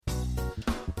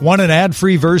Want an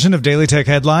ad-free version of Daily Tech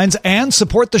Headlines and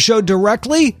support the show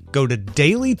directly? Go to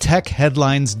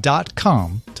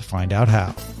dailytechheadlines.com to find out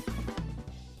how.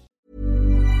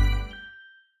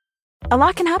 A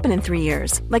lot can happen in 3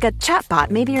 years, like a chatbot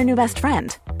may be your new best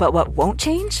friend. But what won't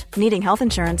change? Needing health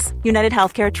insurance. United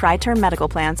Healthcare Tri-Term Medical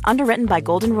Plans, underwritten by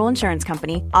Golden Rule Insurance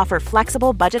Company, offer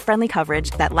flexible, budget-friendly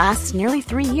coverage that lasts nearly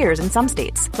 3 years in some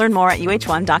states. Learn more at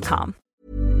uh1.com.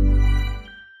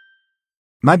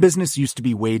 My business used to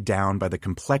be weighed down by the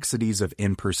complexities of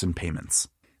in-person payments.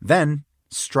 Then,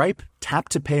 Stripe Tap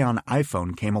to Pay on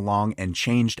iPhone came along and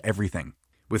changed everything.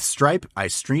 With Stripe, I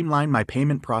streamlined my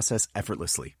payment process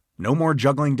effortlessly. No more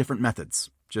juggling different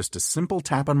methods. Just a simple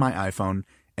tap on my iPhone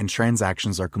and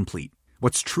transactions are complete.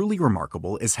 What's truly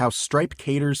remarkable is how Stripe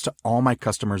caters to all my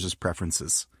customers'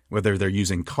 preferences. Whether they're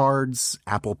using cards,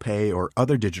 Apple Pay, or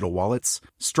other digital wallets,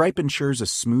 Stripe ensures a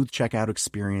smooth checkout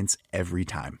experience every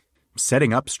time.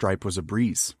 Setting up Stripe was a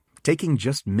breeze, taking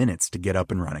just minutes to get up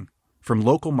and running. From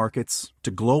local markets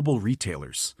to global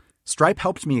retailers, Stripe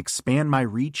helped me expand my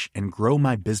reach and grow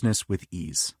my business with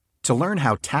ease. To learn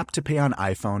how Tap to Pay on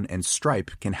iPhone and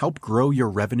Stripe can help grow your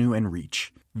revenue and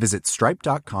reach, visit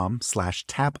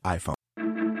stripe.com/tapiphone.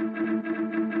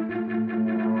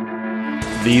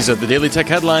 These are the Daily Tech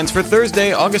Headlines for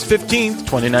Thursday, August 15th,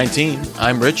 2019.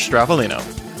 I'm Rich Straffolino.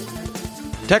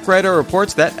 TechRadar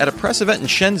reports that at a press event in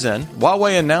Shenzhen,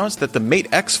 Huawei announced that the Mate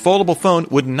X foldable phone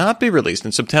would not be released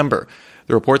in September.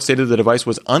 The report stated the device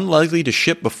was unlikely to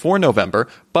ship before November,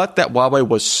 but that Huawei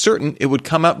was certain it would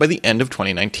come out by the end of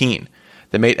 2019.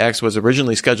 The Mate X was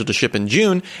originally scheduled to ship in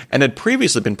June and had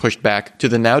previously been pushed back to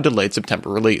the now delayed September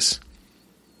release.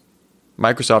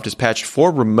 Microsoft has patched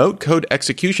 4 remote code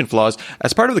execution flaws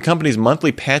as part of the company's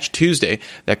monthly Patch Tuesday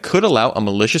that could allow a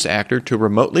malicious actor to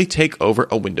remotely take over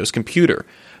a Windows computer.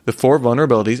 The 4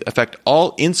 vulnerabilities affect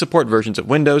all in-support versions of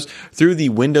Windows through the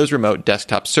Windows Remote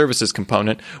Desktop Services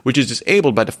component, which is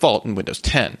disabled by default in Windows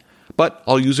 10. But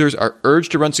all users are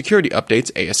urged to run security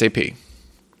updates ASAP.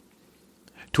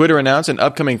 Twitter announced an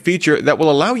upcoming feature that will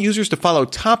allow users to follow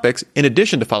topics in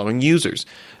addition to following users.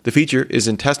 The feature is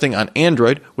in testing on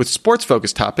Android with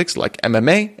sports-focused topics like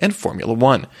MMA and Formula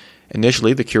One.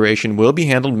 Initially, the curation will be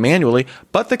handled manually,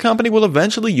 but the company will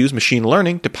eventually use machine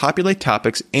learning to populate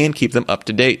topics and keep them up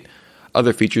to date.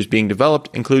 Other features being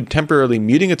developed include temporarily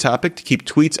muting a topic to keep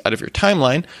tweets out of your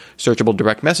timeline, searchable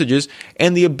direct messages,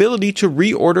 and the ability to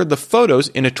reorder the photos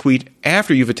in a tweet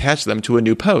after you've attached them to a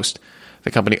new post. The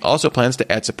company also plans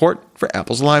to add support for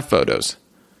Apple's Live Photos.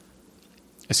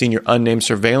 A senior unnamed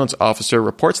surveillance officer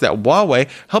reports that Huawei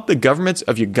helped the governments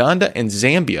of Uganda and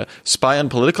Zambia spy on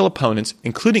political opponents,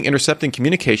 including intercepting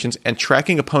communications and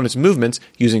tracking opponents' movements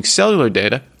using cellular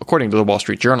data, according to the Wall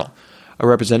Street Journal. A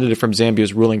representative from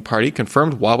Zambia's ruling party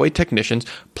confirmed Huawei technicians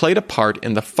played a part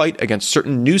in the fight against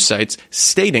certain news sites,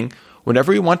 stating,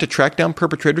 "Whenever we want to track down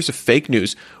perpetrators of fake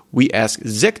news, we ask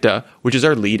Zikta, which is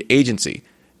our lead agency.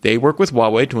 They work with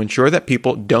Huawei to ensure that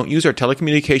people don't use our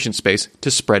telecommunications space to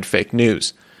spread fake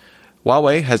news."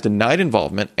 Huawei has denied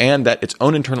involvement and that its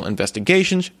own internal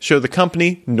investigations show the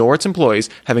company nor its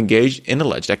employees have engaged in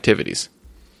alleged activities.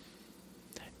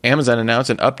 Amazon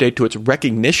announced an update to its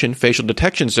Rekognition facial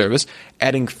detection service,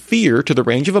 adding fear to the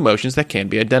range of emotions that can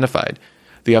be identified.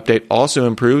 The update also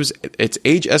improves its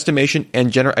age estimation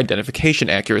and gender identification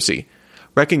accuracy.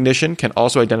 Rekognition can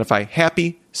also identify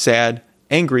happy, sad,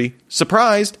 angry,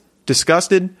 surprised,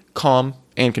 disgusted, calm,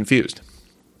 and confused.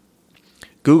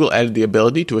 Google added the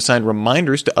ability to assign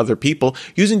reminders to other people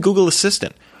using Google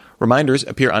Assistant. Reminders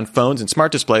appear on phones and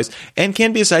smart displays and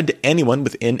can be assigned to anyone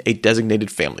within a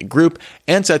designated family group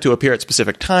and set to appear at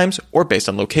specific times or based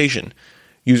on location.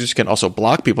 Users can also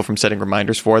block people from setting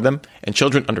reminders for them, and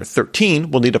children under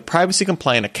 13 will need a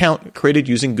privacy-compliant account created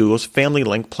using Google's Family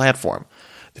Link platform.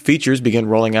 The features begin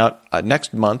rolling out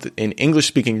next month in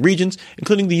English-speaking regions,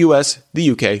 including the US,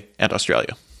 the UK, and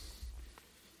Australia.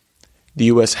 The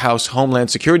U.S. House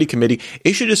Homeland Security Committee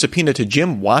issued a subpoena to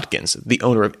Jim Watkins, the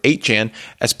owner of 8chan,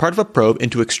 as part of a probe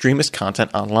into extremist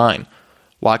content online.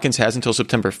 Watkins has until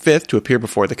September 5th to appear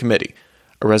before the committee.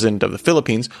 A resident of the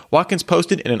Philippines, Watkins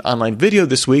posted in an online video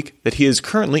this week that he is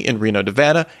currently in Reno,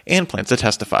 Nevada, and plans to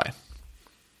testify.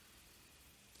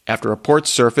 After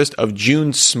reports surfaced of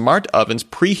June's smart ovens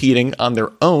preheating on their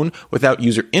own without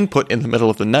user input in the middle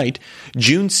of the night,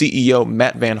 June CEO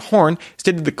Matt Van Horn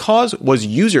stated the cause was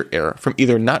user error from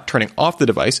either not turning off the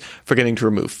device, forgetting to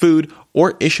remove food,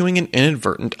 or issuing an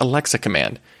inadvertent Alexa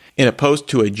command. In a post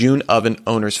to a June Oven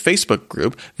owners Facebook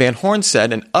group, Van Horn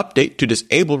said an update to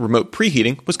disable remote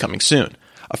preheating was coming soon.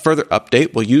 A further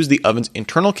update will use the oven's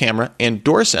internal camera and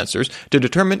door sensors to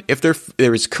determine if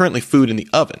there is currently food in the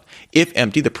oven. If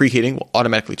empty, the preheating will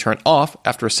automatically turn off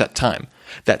after a set time.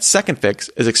 That second fix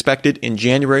is expected in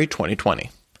January 2020.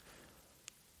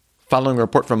 Following a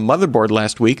report from Motherboard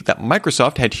last week that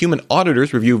Microsoft had human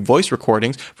auditors review voice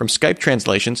recordings from Skype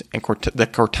translations and the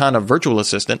Cortana virtual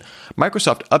assistant,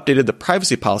 Microsoft updated the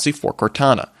privacy policy for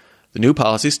Cortana. The new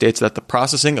policy states that the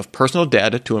processing of personal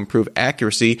data to improve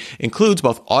accuracy includes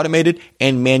both automated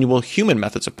and manual human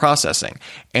methods of processing,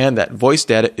 and that voice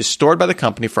data is stored by the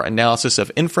company for analysis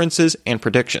of inferences and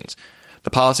predictions. The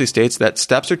policy states that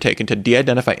steps are taken to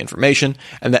de-identify information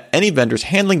and that any vendors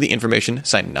handling the information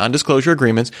sign non-disclosure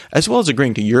agreements as well as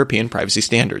agreeing to European privacy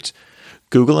standards.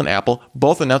 Google and Apple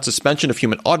both announced suspension of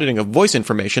human auditing of voice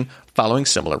information following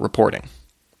similar reporting.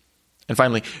 And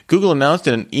finally, Google announced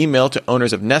in an email to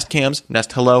owners of Nest Cams,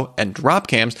 Nest Hello, and Drop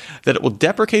Cams that it will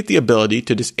deprecate the ability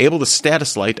to disable the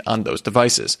status light on those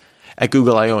devices. At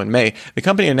Google I/O in May, the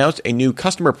company announced a new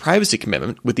customer privacy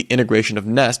commitment with the integration of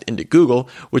Nest into Google,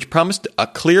 which promised a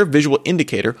clear visual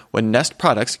indicator when Nest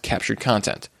products captured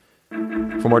content.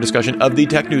 For more discussion of the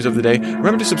tech news of the day,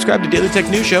 remember to subscribe to Daily Tech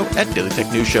News Show at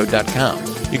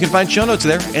dailytechnewsshow.com. You can find show notes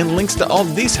there and links to all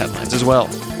of these headlines as well.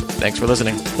 Thanks for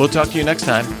listening. We'll talk to you next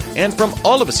time. And from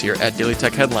all of us here at Daily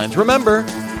Tech Headlines, remember,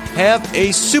 have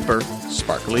a super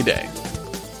sparkly day.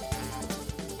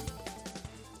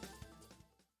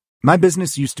 My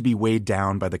business used to be weighed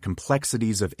down by the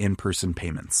complexities of in-person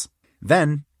payments.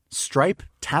 Then, Stripe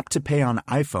Tap to Pay on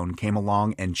iPhone came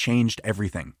along and changed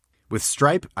everything. With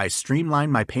Stripe, I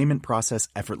streamlined my payment process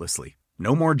effortlessly.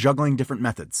 No more juggling different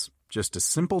methods. Just a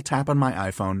simple tap on my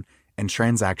iPhone and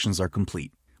transactions are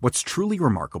complete. What's truly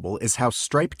remarkable is how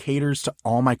Stripe caters to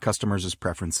all my customers'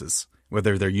 preferences.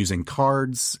 Whether they're using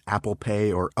cards, Apple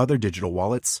Pay, or other digital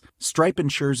wallets, Stripe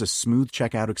ensures a smooth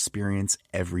checkout experience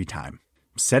every time.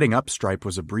 Setting up Stripe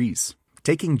was a breeze,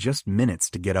 taking just minutes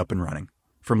to get up and running.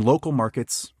 From local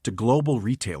markets to global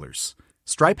retailers,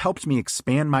 Stripe helped me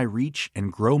expand my reach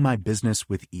and grow my business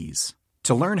with ease.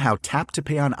 To learn how Tap to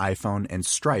Pay on iPhone and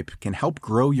Stripe can help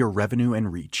grow your revenue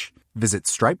and reach, visit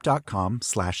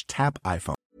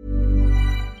stripe.com/tapiphone.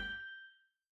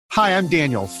 Hi, I'm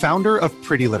Daniel, founder of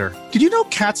Pretty Litter. Did you know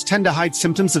cats tend to hide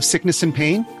symptoms of sickness and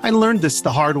pain? I learned this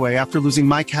the hard way after losing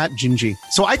my cat, Gingy.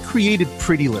 So I created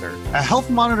Pretty Litter, a health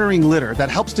monitoring litter that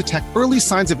helps detect early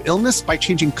signs of illness by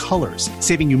changing colors,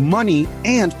 saving you money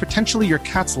and potentially your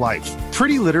cat's life.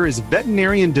 Pretty Litter is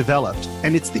veterinarian developed,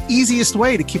 and it's the easiest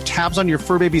way to keep tabs on your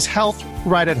fur baby's health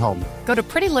right at home. Go to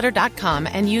prettylitter.com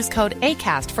and use code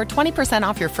ACAST for 20%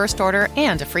 off your first order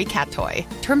and a free cat toy.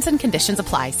 Terms and conditions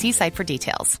apply. See site for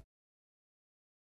details.